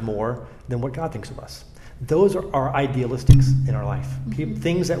 matters more than what God thinks of us. Those are our idealistics in our life.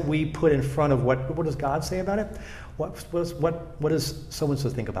 Things that we put in front of what does God say about it? What does so-and-so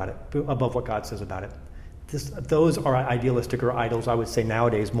think about it above what God says about it? Those are idealistic or idols, I would say,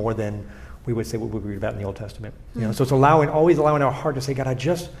 nowadays more than we would say what we read about in the Old Testament. So it's always allowing our heart to say, God,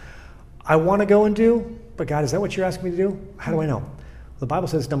 I want to go and do, but God, is that what you're asking me to do? How do I know? The Bible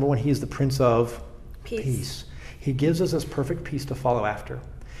says, number one, he is the Prince of Peace. He gives us this perfect peace to follow after.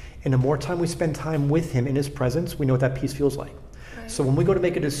 And the more time we spend time with him in his presence, we know what that peace feels like. Right. So when we go to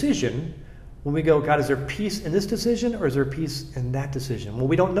make a decision, when we go, God, is there peace in this decision or is there peace in that decision? Well,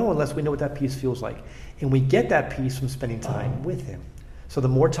 we don't know unless we know what that peace feels like. And we get that peace from spending time with him. So the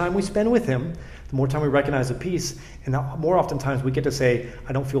more time we spend with him, the more time we recognize the peace, and the more oftentimes we get to say,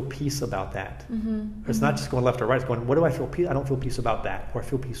 I don't feel peace about that. It's not just going left or right, it's going, what do I feel peace? I don't feel peace about that, or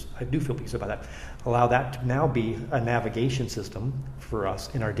I do feel peace about that. Allow that to now be a navigation system for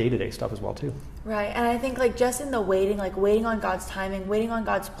us in our day-to-day stuff as well too. Right, and I think like just in the waiting on God's timing, waiting on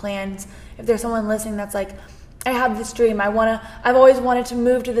God's plans, if there's someone listening that's like, I have this dream. I've always wanted to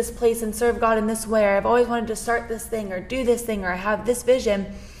move to this place and serve God in this way. Or I've always wanted to start this thing or do this thing, or I have this vision.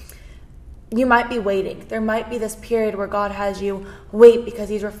 You might be waiting. There might be this period where God has you wait because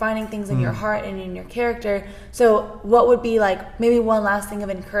he's refining things in your heart and in your character. So what would be like maybe one last thing of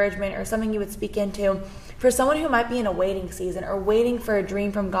encouragement or something you would speak into for someone who might be in a waiting season or waiting for a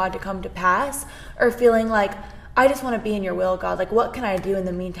dream from God to come to pass, or feeling like, I just want to be in your will, God. Like, what can I do in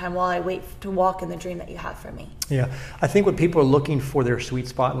the meantime while I wait to walk in the dream that you have for me? Yeah, I think when people are looking for their sweet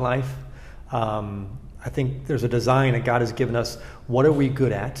spot in life, I think there's a design that God has given us. What are we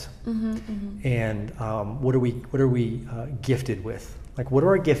good at? And what are we gifted with? Like, what are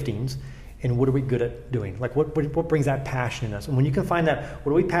our giftings? And what are we good at doing? Like, what brings that passion in us? And when you can find that,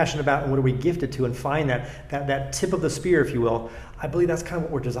 what are we passionate about and what are we gifted to, and find that tip of the spear, if you will, I believe that's kind of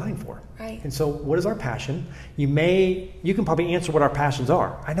what we're designed for. Right. And so what is our passion? You can probably answer what our passions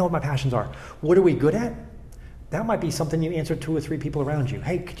are. I know what my passions are. What are we good at? that might be something you answer 2 or 3 people around you.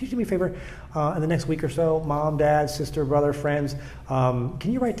 Hey, could you do me a favor in the next week or so? Mom, dad, sister, brother, friends.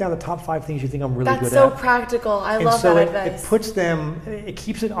 Can you write down the top 5 things you think I'm really good at? That's so practical. I love that advice. It puts them, it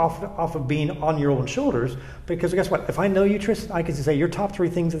keeps it off of being on your own shoulders. Because guess what? If I know you, Tristan, I can say your top 3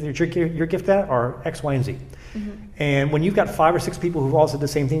 things that you're gifted at are X, Y, and Z. And when you've got 5 or 6 people who've all said the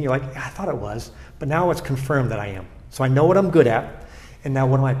same thing, you're like, I thought it was, but now it's confirmed that I am. So I know what I'm good at, and now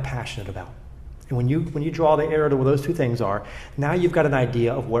what am I passionate about? And when you draw the arrow to where those 2 things are, now you've got an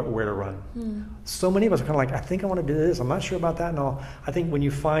idea of where to run. So many of us are kind of like, I think I want to do this. I'm not sure about that and all. I think when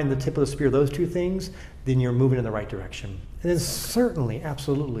you find the tip of the spear of those 2 things, then you're moving in the right direction. And then certainly,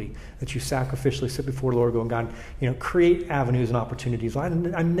 absolutely, that you sacrificially sit before the Lord going, God, create avenues and opportunities. I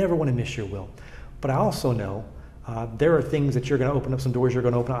never want to miss your will. But I also know there are things that you're going to open up, some doors you're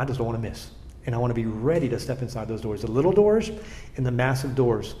going to open up, I just don't want to miss. And I want to be ready to step inside those doors, the little doors and the massive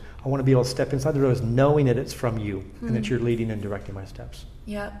doors. I want to be able to step inside the doors knowing that it's from you and that you're leading and directing my steps.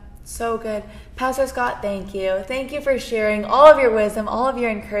 Yep, so good. Pastor Scott, thank you. Thank you for sharing all of your wisdom, all of your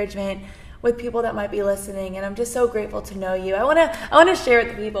encouragement with people that might be listening. And I'm just so grateful to know you. I want to share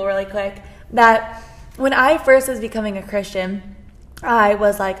with the people really quick that when I first was becoming a Christian, I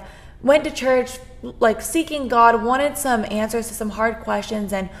was went to church, seeking God, wanted some answers to some hard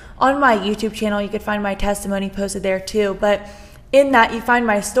questions. And on my YouTube channel, you could find my testimony posted there too. But in that, you find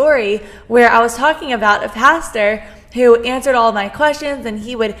my story where I was talking about a pastor who answered all of my questions, and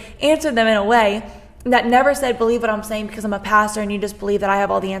he would answer them in a way that never said, believe what I'm saying because I'm a pastor and you just believe that I have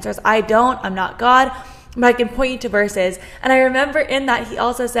all the answers. I don't. I'm not God. But I can point you to verses. And I remember in that, he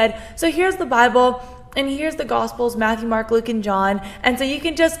also said, so here's the Bible. And here's the Gospels, Matthew, Mark, Luke, and John. And so you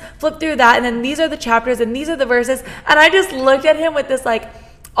can just flip through that. And then these are the chapters and these are the verses. And I just looked at him with this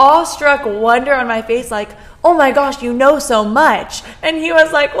awestruck wonder on my face, oh my gosh, you know so much. And he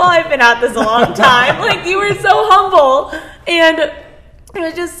was like, well, I've been at this a long time. You were so humble. And it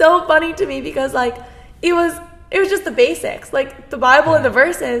was just so funny to me because it was just the basics, the Bible and the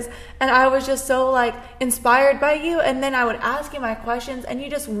verses. And I was just so inspired by you. And then I would ask you my questions and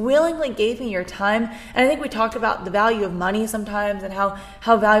you just willingly gave me your time. And I think we talked about the value of money sometimes and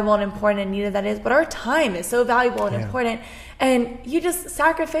how valuable and important and needed that is. But our time is so valuable and important. And you just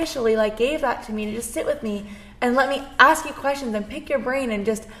sacrificially gave that to me to just sit with me and let me ask you questions and pick your brain and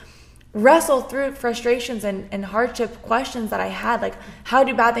just wrestle through frustrations and hardship questions that I had. How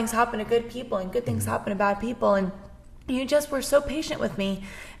do bad things happen to good people and good things happen to bad people? And you just were so patient with me.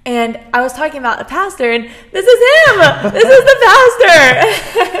 And I was talking about a pastor, and this is him. This is the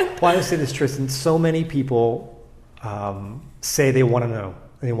pastor. Well, I would say this, Tristan. So many people say they want to know,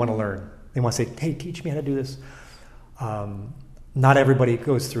 they want to learn. They want to say, hey, teach me how to do this. Not everybody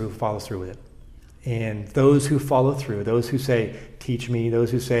follows through with it. And those who follow through, those who say, teach me, those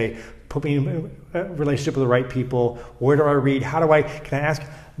who say, put me in a relationship with the right people, where do I read, can I ask,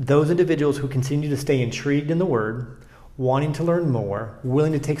 those individuals who continue to stay intrigued in the Word, wanting to learn more,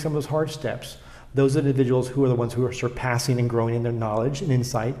 willing to take some of those hard steps, those individuals who are the ones who are surpassing and growing in their knowledge and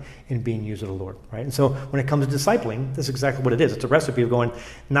insight and being used of the Lord, right? And so when it comes to discipling, that's exactly what it is. It's a recipe of going,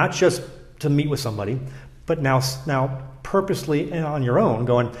 not just to meet with somebody, but now purposely and on your own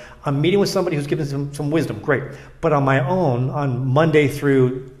going, I'm meeting with somebody who's given some wisdom, great. But on my own, on Monday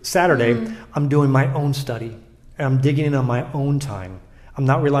through Saturday, I'm doing my own study. And I'm digging in on my own time. I'm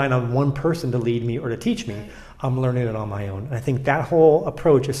not relying on one person to lead me or to teach me. I'm learning it on my own. And I think that whole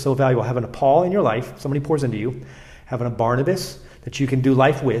approach is so valuable. Having a Paul in your life, somebody pours into you. Having a Barnabas that you can do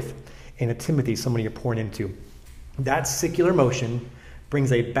life with. And a Timothy, somebody you're pouring into. That secular motion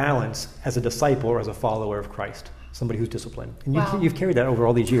brings a balance as a disciple or as a follower of Christ. Somebody who's disciplined. And you've carried that over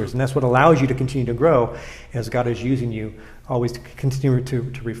all these years. And that's what allows you to continue to grow as God is using you always to continue to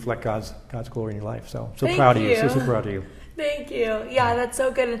reflect God's glory in your life. So proud of you. So proud of you. Thank you. Yeah, that's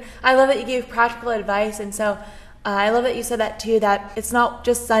so good. And I love that you gave practical advice. And so I love that you said that too, that it's not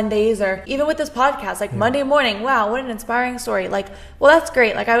just Sundays or even with this podcast, Monday morning. Wow, what an inspiring story. Well, that's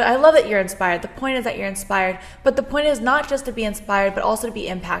great. I love that you're inspired. The point is that you're inspired. But the point is not just to be inspired, but also to be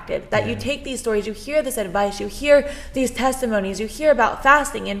impacted. That you take these stories, you hear this advice, you hear these testimonies, you hear about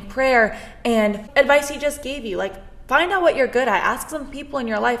fasting and prayer and advice he just gave you. Find out what you're good at. Ask some people in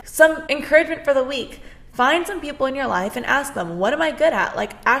your life some encouragement for the week. Find some people in your life and ask them, what am I good at?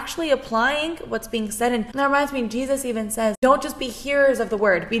 Actually applying what's being said. And that reminds me, Jesus even says, don't just be hearers of the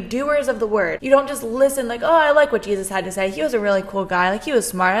word, be doers of the word. You don't just listen oh, I like what Jesus had to say. He was a really cool guy. He was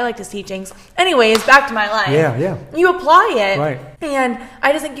smart. I liked his teachings. Anyways, back to my life. Yeah. You apply it. Right. And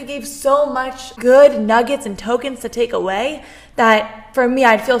I just think you gave so much good nuggets and tokens to take away that for me,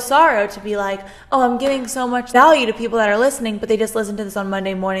 I'd feel sorrow to be like, oh, I'm giving so much value to people that are listening, but they just listen to this on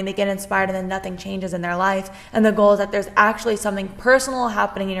Monday morning, they get inspired, and then nothing changes in their life. And the goal is that there's actually something personal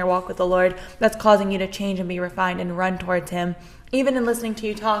happening in your walk with the Lord that's causing you to change and be refined and run towards Him. Even in listening to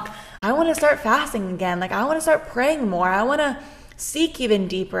you talk, I want to start fasting again. Like, I want to start praying more. I want to seek even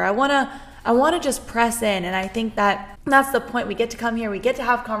deeper. I want to just press in. And I think that's the point. We get to come here. We get to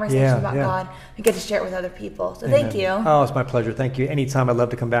have conversations about God. We get to share it with other people. So thank you. Oh, it's my pleasure. Thank you. Anytime, I'd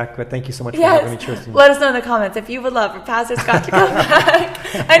love to come back. But thank you so much for having me, Tristan. Let us know in the comments if you would love for Pastor Scott to come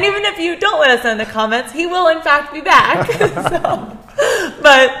back. And even if you don't let us know in the comments, he will in fact be back.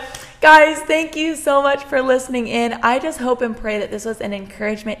 But guys, thank you so much for listening in. I just hope and pray that this was an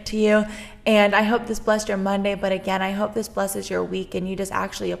encouragement to you. And I hope this blessed your Monday. But again, I hope this blesses your week and you just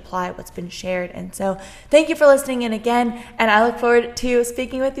actually apply what's been shared. And so thank you for listening in again. And I look forward to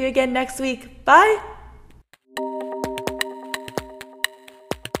speaking with you again next week. Bye.